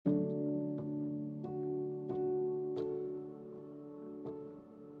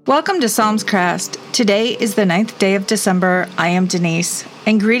Welcome to Psalmscast. Today is the 9th day of December. I am Denise,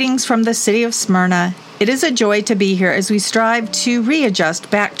 and greetings from the city of Smyrna. It is a joy to be here as we strive to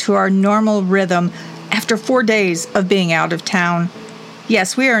readjust back to our normal rhythm after 4 days of being out of town.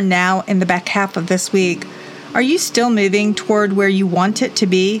 Yes, we are now in the back half of this week. Are you still moving toward where you want it to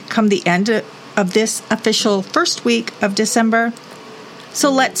be come the end of this official first week of December? So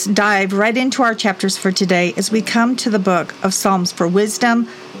let's dive right into our chapters for today as we come to the book of Psalms for wisdom,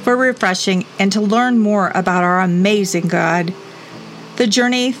 for refreshing, and to learn more about our amazing God. The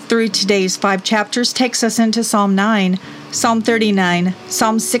journey through today's 5 chapters takes us into Psalm 9, Psalm 39,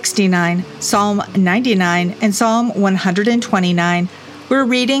 Psalm 69, Psalm 99, and Psalm 129. We're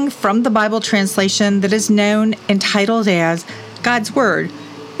reading from the Bible translation that is known and titled as God's Word.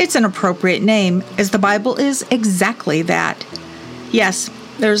 It's an appropriate name, as the Bible is exactly that. Yes,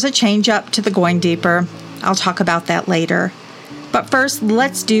 there's a change up to the going deeper. I'll talk about that later. But first,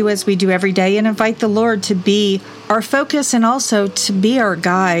 let's do as we do every day and invite the Lord to be our focus and also to be our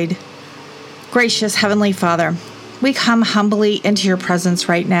guide. Gracious Heavenly Father, we come humbly into your presence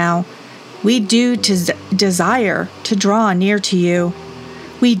right now. We do desire to draw near to you.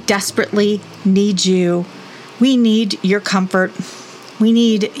 We desperately need you. We need your comfort. We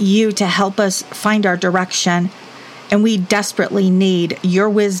need you to help us find our direction. And we desperately need your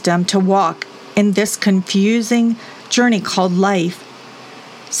wisdom to walk in this confusing journey called life.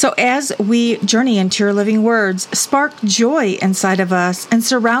 So as we journey into your living words, spark joy inside of us and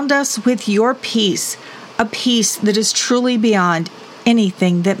surround us with your peace, a peace that is truly beyond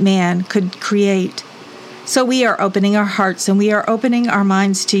anything that man could create. So we are opening our hearts and we are opening our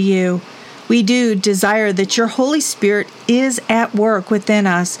minds to you. We do desire that your Holy Spirit is at work within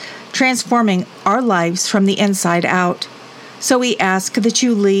us, transforming our lives from the inside out. So we ask that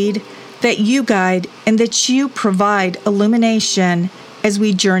you lead, that you guide, and that you provide illumination as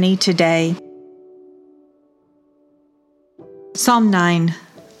we journey today. Psalm 9,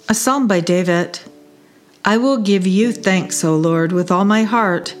 a psalm by David. I will give you thanks, O Lord, with all my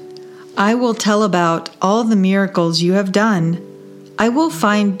heart. I will tell about all the miracles you have done. I will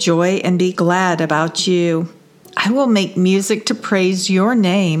find joy and be glad about you. I will make music to praise your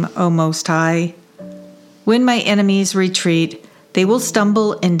name, O Most High. When my enemies retreat, they will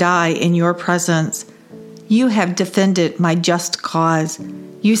stumble and die in your presence. You have defended my just cause.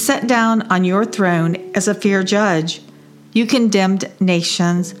 You sat down on your throne as a fair judge. You condemned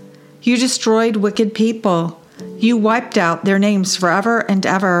nations. You destroyed wicked people. You wiped out their names forever and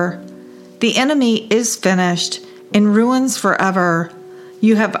ever. The enemy is finished, in ruins forever.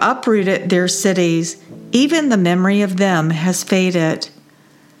 You have uprooted their cities. Even the memory of them has faded.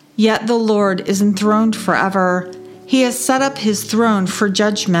 Yet the Lord is enthroned forever. He has set up his throne for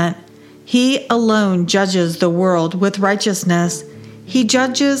judgment. He alone judges the world with righteousness. He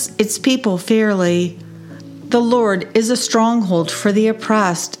judges its people fairly. The Lord is a stronghold for the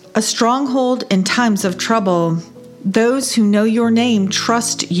oppressed, a stronghold in times of trouble. Those who know your name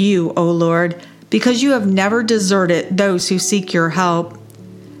trust you, O Lord, because you have never deserted those who seek your help.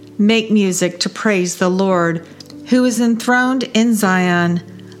 Make music to praise the Lord, who is enthroned in Zion.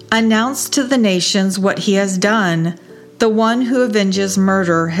 Announce to the nations what he has done. The one who avenges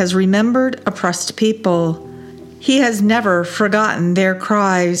murder has remembered oppressed people. He has never forgotten their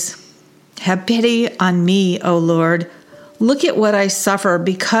cries. Have pity on me, O Lord. Look at what I suffer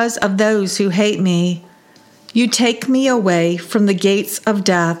because of those who hate me. You take me away from the gates of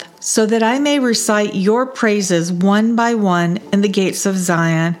death so that I may recite your praises one by one in the gates of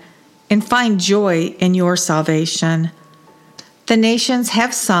Zion and find joy in your salvation. The nations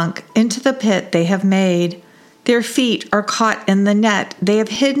have sunk into the pit they have made. Their feet are caught in the net they have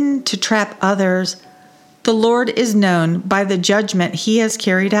hidden to trap others. The Lord is known by the judgment he has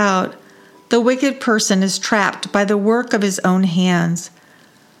carried out. The wicked person is trapped by the work of his own hands.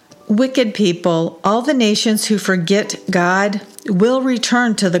 Wicked people, all the nations who forget God, will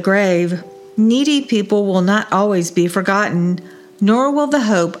return to the grave. Needy people will not always be forgotten, nor will the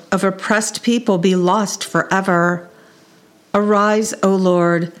hope of oppressed people be lost forever. Arise, O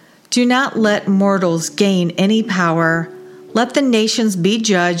Lord. Do not let mortals gain any power. Let the nations be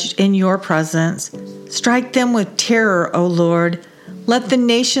judged in your presence. Strike them with terror, O Lord. Let the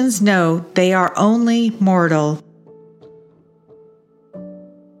nations know they are only mortal.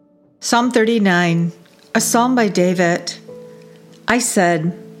 Psalm 39, a psalm by David. I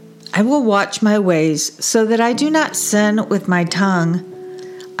said, I will watch my ways so that I do not sin with my tongue.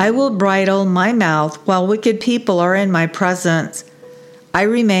 I will bridle my mouth while wicked people are in my presence. I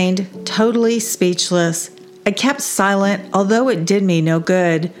remained totally speechless. I kept silent, although it did me no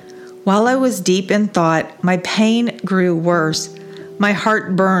good. While I was deep in thought, my pain grew worse. My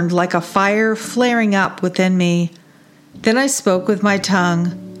heart burned like a fire flaring up within me. Then I spoke with my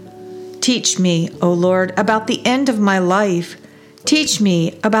tongue. Teach me, O Lord, about the end of my life. Teach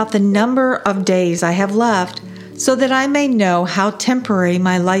me about the number of days I have left, so that I may know how temporary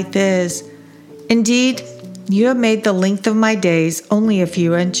my life is. Indeed, you have made the length of my days only a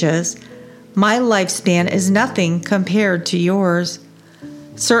few inches. My lifespan is nothing compared to yours.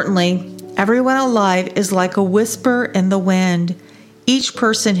 Certainly, everyone alive is like a whisper in the wind. Each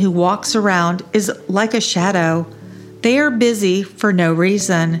person who walks around is like a shadow. They are busy for no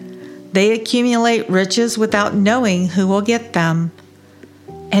reason. They accumulate riches without knowing who will get them.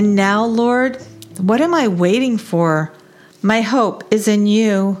 And now, Lord, what am I waiting for? My hope is in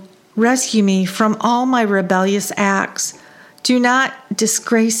you. Rescue me from all my rebellious acts. Do not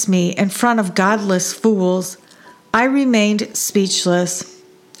disgrace me in front of godless fools. I remained speechless.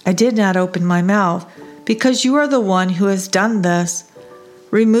 I did not open my mouth, because you are the one who has done this.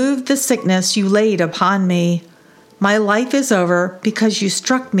 Remove the sickness you laid upon me. My life is over because you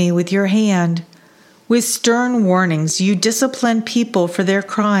struck me with your hand. With stern warnings, you discipline people for their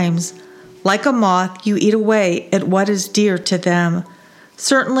crimes. Like a moth, you eat away at what is dear to them.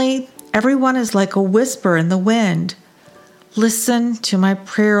 Certainly, everyone is like a whisper in the wind. Listen to my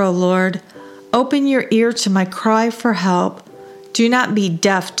prayer, O Lord. Open your ear to my cry for help. Do not be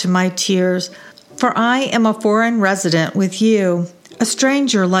deaf to my tears, for I am a foreign resident with you, a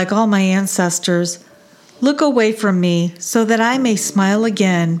stranger like all my ancestors. Look away from me so that I may smile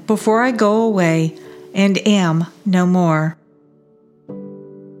again before I go away and am no more.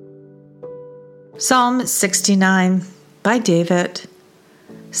 Psalm 69 by David.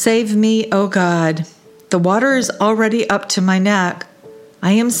 Save me, O God. The water is already up to my neck.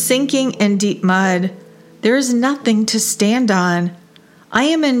 I am sinking in deep mud. There is nothing to stand on. I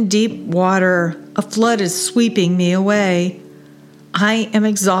am in deep water. A flood is sweeping me away. I am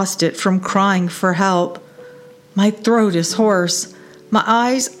exhausted from crying for help. My throat is hoarse. My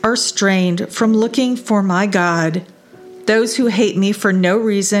eyes are strained from looking for my God. Those who hate me for no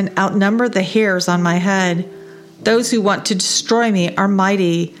reason outnumber the hairs on my head. Those who want to destroy me are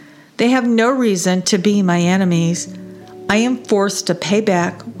mighty. They have no reason to be my enemies. I am forced to pay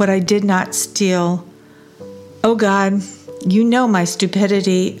back what I did not steal. O God, you know my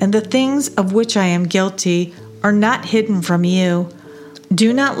stupidity, and the things of which I am guilty are not hidden from you.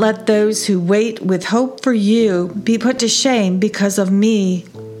 Do not let those who wait with hope for you be put to shame because of me,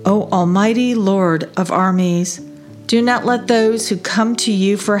 O Almighty Lord of armies. Do not let those who come to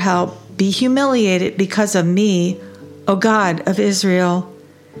you for help be humiliated because of me, O God of Israel.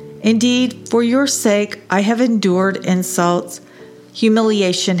 Indeed, for your sake I have endured insults.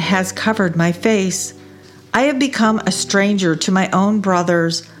 Humiliation has covered my face. I have become a stranger to my own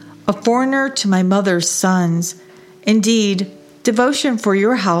brothers, a foreigner to my mother's sons. Indeed, devotion for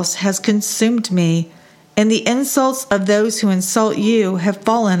your house has consumed me, and the insults of those who insult you have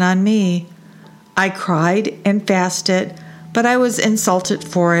fallen on me. I cried and fasted, but I was insulted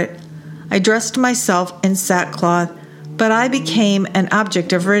for it. I dressed myself in sackcloth, but I became an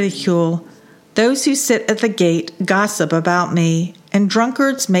object of ridicule. Those who sit at the gate gossip about me, and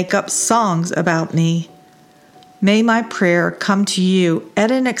drunkards make up songs about me. May my prayer come to you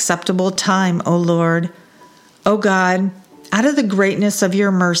at an acceptable time, O Lord. O God, out of the greatness of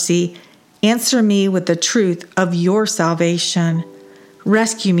your mercy, answer me with the truth of your salvation.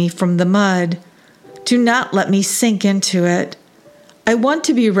 Rescue me from the mud. Do not let me sink into it. I want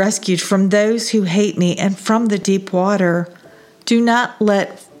to be rescued from those who hate me and from the deep water. Do not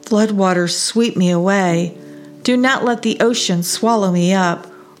let floodwaters sweep me away. Do not let the ocean swallow me up,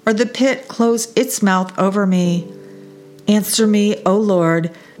 or the pit close its mouth over me. Answer me, O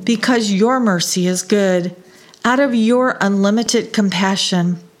Lord, because your mercy is good. Out of your unlimited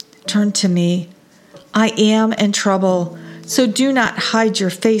compassion, turn to me. I am in trouble, so do not hide your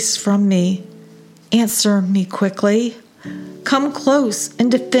face from me. Answer me quickly. Come close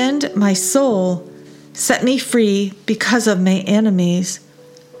and defend my soul. Set me free because of my enemies.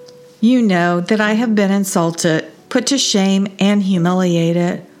 You know that I have been insulted, put to shame, and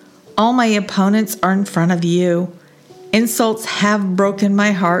humiliated. All my opponents are in front of you. Insults have broken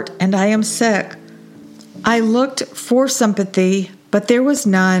my heart, and I am sick. I looked for sympathy, but there was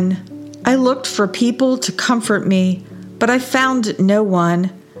none. I looked for people to comfort me, but I found no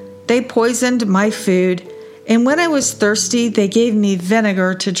one. They poisoned my food, and when I was thirsty, they gave me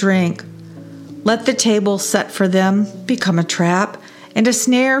vinegar to drink. Let the table set for them become a trap and a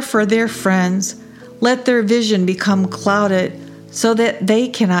snare for their friends. Let their vision become clouded so that they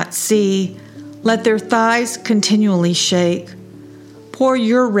cannot see. Let their thighs continually shake. Pour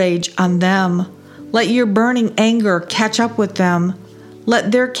your rage on them. Let your burning anger catch up with them.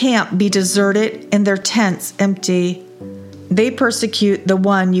 Let their camp be deserted and their tents empty. They persecute the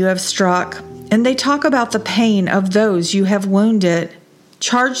one you have struck, and they talk about the pain of those you have wounded.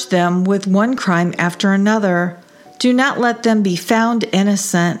 Charge them with one crime after another. Do not let them be found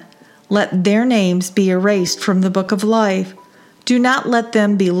innocent. Let their names be erased from the book of life. Do not let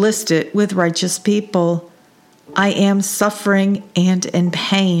them be listed with righteous people. I am suffering and in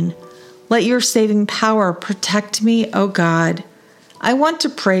pain. Let your saving power protect me, O God. I want to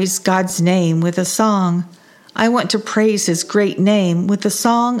praise God's name with a song. I want to praise his great name with a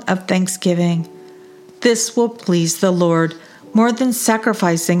song of thanksgiving. This will please the Lord more than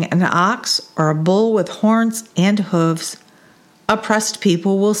sacrificing an ox or a bull with horns and hooves. Oppressed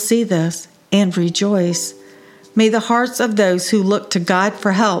people will see this and rejoice. May the hearts of those who look to God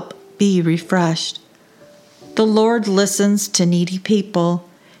for help be refreshed. The Lord listens to needy people.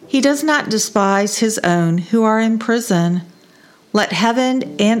 He does not despise his own who are in prison. Let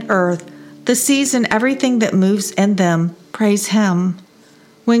heaven and earth, the seas and everything that moves in them, praise him.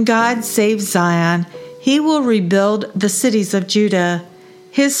 When God saves Zion, he will rebuild the cities of Judah.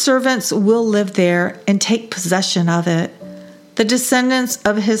 His servants will live there and take possession of it. The descendants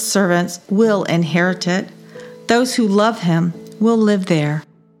of his servants will inherit it. Those who love him will live there.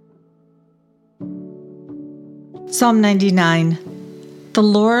 Psalm 99. The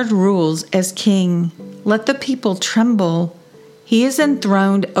Lord rules as king. Let the people tremble. He is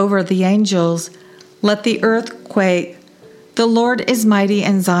enthroned over the angels. Let the earth quake. The Lord is mighty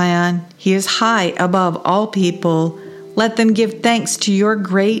in Zion. He is high above all people. Let them give thanks to your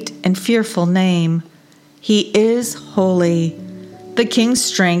great and fearful name. He is holy. The king's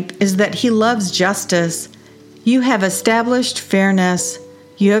strength is that he loves justice. You have established fairness.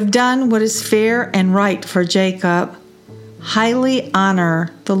 You have done what is fair and right for Jacob. Highly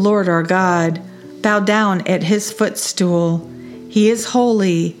honor the Lord our God. Bow down at his footstool. He is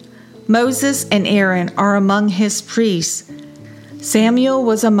holy. Moses and Aaron are among his priests. Samuel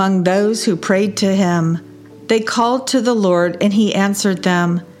was among those who prayed to him. They called to the Lord, and he answered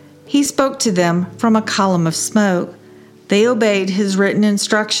them. He spoke to them from a column of smoke. They obeyed his written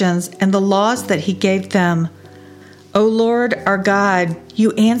instructions and the laws that he gave them. O Lord our God,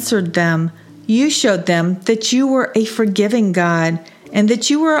 you answered them. You showed them that you were a forgiving God, and that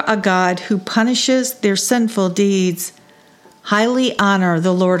you were a God who punishes their sinful deeds. Highly honor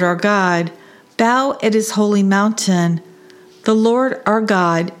the Lord our God. Bow at his holy mountain. The Lord our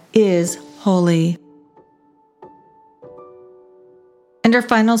God is holy. And our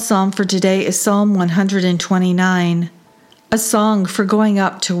final psalm for today is Psalm 129, a song for going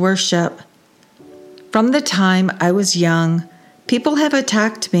up to worship. From the time I was young, people have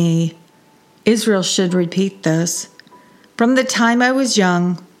attacked me. Israel should repeat this. From the time I was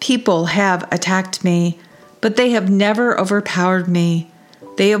young, people have attacked me, but they have never overpowered me.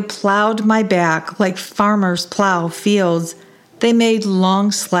 They have plowed my back like farmers plow fields. They made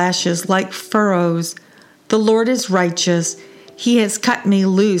long slashes like furrows. The Lord is righteous. He has cut me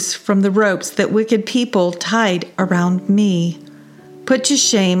loose from the ropes that wicked people tied around me. Put to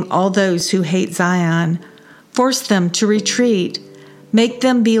shame all those who hate Zion. Force them to retreat. Make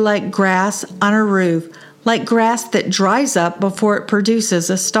them be like grass on a roof, like grass that dries up before it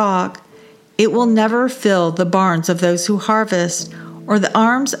produces a stalk. It will never fill the barns of those who harvest, or the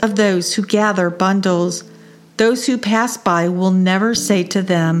arms of those who gather bundles. Those who pass by will never say to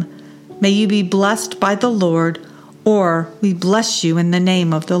them, "May you be blessed by the Lord," or "We bless you in the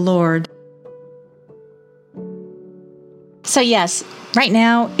name of the Lord." So yes, right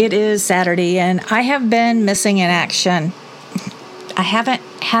now it is Saturday, and I have been missing in action. I haven't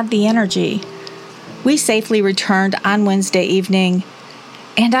had the energy. We safely returned on Wednesday evening,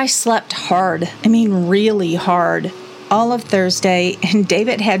 and I slept hard. I mean, really hard. All of Thursday, and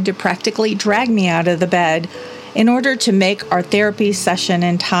David had to practically drag me out of the bed in order to make our therapy session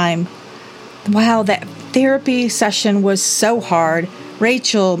in time. Wow, that therapy session was so hard.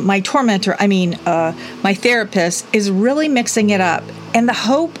 Rachel, my therapist, is really mixing it up. And the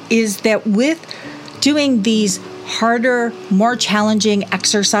hope is that with doing these harder, more challenging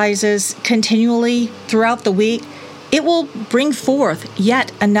exercises continually throughout the week, it will bring forth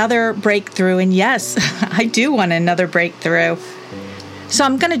yet another breakthrough. And yes, I do want another breakthrough. So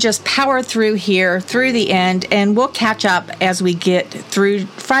I'm going to just power through here through the end, and we'll catch up as we get through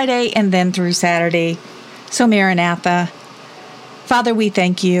Friday and then through Saturday. So Maranatha. Father, we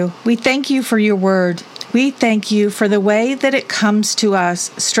thank you. We thank you for your word. We thank you for the way that it comes to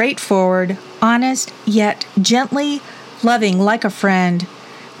us, straightforward, honest, yet gently loving like a friend.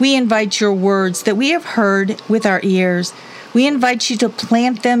 We invite your words that we have heard with our ears. We invite you to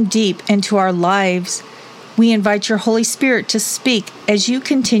plant them deep into our lives. We invite your Holy Spirit to speak as you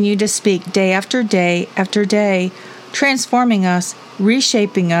continue to speak day after day after day, transforming us,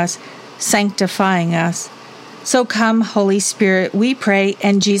 reshaping us, sanctifying us. So come, Holy Spirit, we pray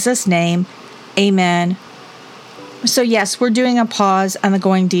in Jesus' name. Amen. So yes, we're doing a pause on the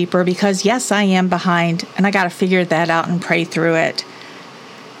Going Deeper because yes, I am behind and I got to figure that out and pray through it.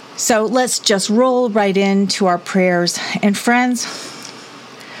 So let's just roll right into our prayers. And friends,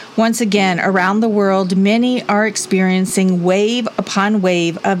 once again, around the world, many are experiencing wave upon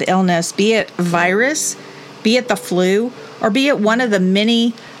wave of illness, be it virus, be it the flu, or be it one of the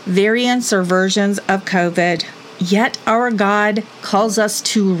many variants or versions of COVID. Yet our God calls us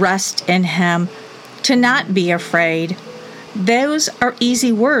to rest in Him, to not be afraid. Those are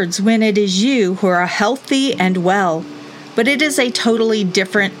easy words when it is you who are healthy and well. But it is a totally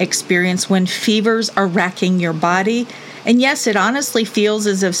different experience when fevers are racking your body. And yes, it honestly feels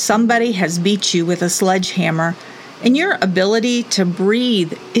as if somebody has beat you with a sledgehammer, and your ability to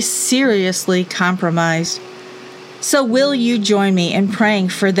breathe is seriously compromised. So will you join me in praying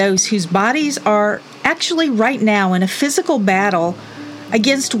for those whose bodies are actually right now in a physical battle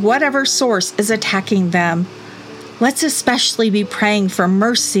against whatever source is attacking them? Let's especially be praying for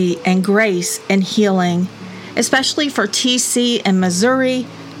mercy and grace and healing, especially for TC in Missouri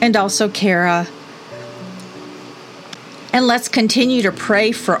and also Kara. And let's continue to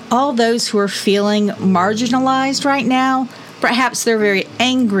pray for all those who are feeling marginalized right now. Perhaps they're very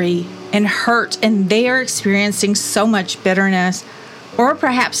angry and hurt and they are experiencing so much bitterness. Or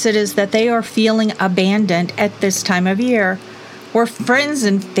perhaps it is that they are feeling abandoned at this time of year, where friends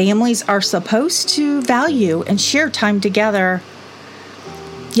and families are supposed to value and share time together.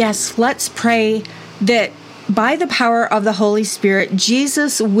 Yes, let's pray that by the power of the Holy Spirit,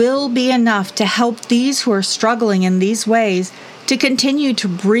 Jesus will be enough to help these who are struggling in these ways to continue to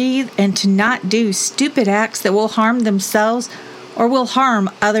breathe and to not do stupid acts that will harm themselves or will harm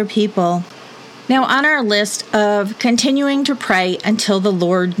other people. Now, on our list of continuing to pray until the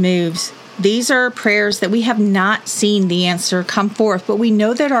Lord moves, these are prayers that we have not seen the answer come forth, but we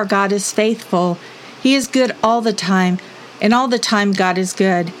know that our God is faithful. He is good all the time, and all the time God is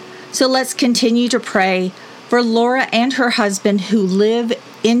good. So let's continue to pray for Laura and her husband who live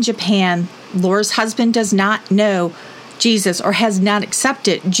in Japan. Laura's husband does not know Jesus or has not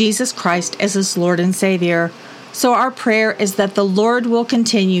accepted Jesus Christ as his Lord and Savior. So our prayer is that the Lord will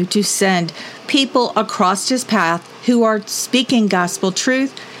continue to send people across his path who are speaking gospel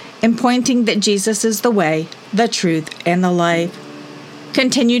truth and pointing that Jesus is the way, the truth, and the life.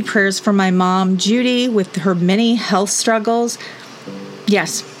 Continued prayers for my mom, Judy, with her many health struggles.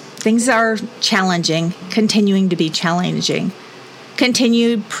 Yes, things are challenging, continuing to be challenging.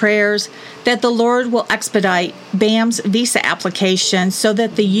 Continued prayers that the Lord will expedite Bam's visa application so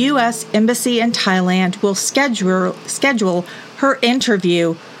that the U.S. Embassy in Thailand will schedule her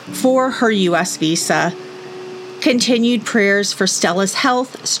interview for her U.S. visa. Continued prayers for Stella's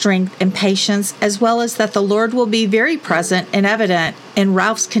health, strength, and patience, as well as that the Lord will be very present and evident in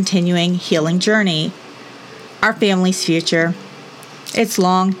Ralph's continuing healing journey. Our family's future. It's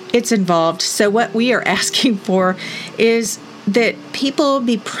long, it's involved, so what we are asking for is that people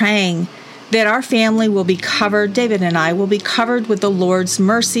be praying that our family will be covered, David and I will be covered with the Lord's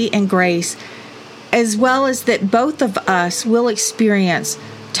mercy and grace, as well as that both of us will experience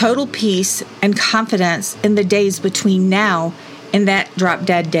total peace and confidence in the days between now and that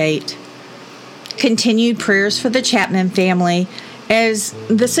drop-dead date. Continued prayers for the Chapman family as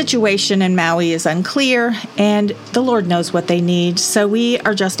the situation in Maui is unclear and the Lord knows what they need. So we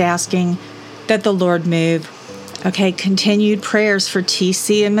are just asking that the Lord move. Okay, continued prayers for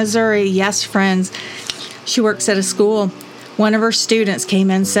TC in Missouri. Yes, friends, she works at a school. One of her students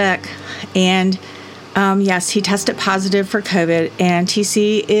came in sick, and yes, he tested positive for COVID, and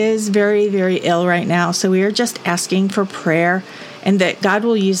TC is very, very ill right now. So we are just asking for prayer and that God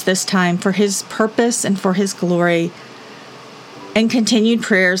will use this time for his purpose and for his glory. And continued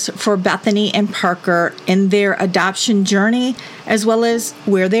prayers for Bethany and Parker in their adoption journey, as well as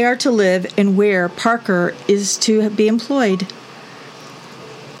where they are to live and where Parker is to be employed.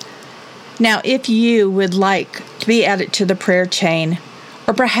 Now, if you would like to be added to the prayer chain,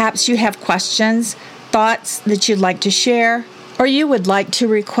 or perhaps you have questions, thoughts that you'd like to share, or you would like to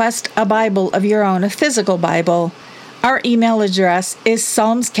request a Bible of your own, a physical Bible, our email address is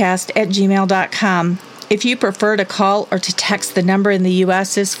psalmscast@gmail.com. If you prefer to call or to text, the number in the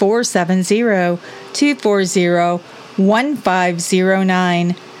U.S. is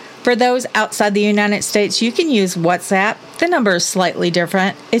 470-240-1509. For those outside the United States, you can use WhatsApp. The number is slightly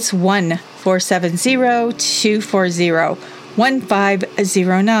different. It's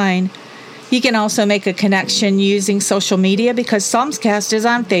 1-470-240-1509. You can also make a connection using social media because Psalmscast is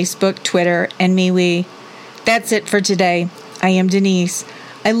on Facebook, Twitter, and MeWe. That's it for today. I am Denise.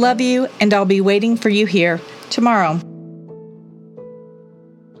 I love you, and I'll be waiting for you here tomorrow.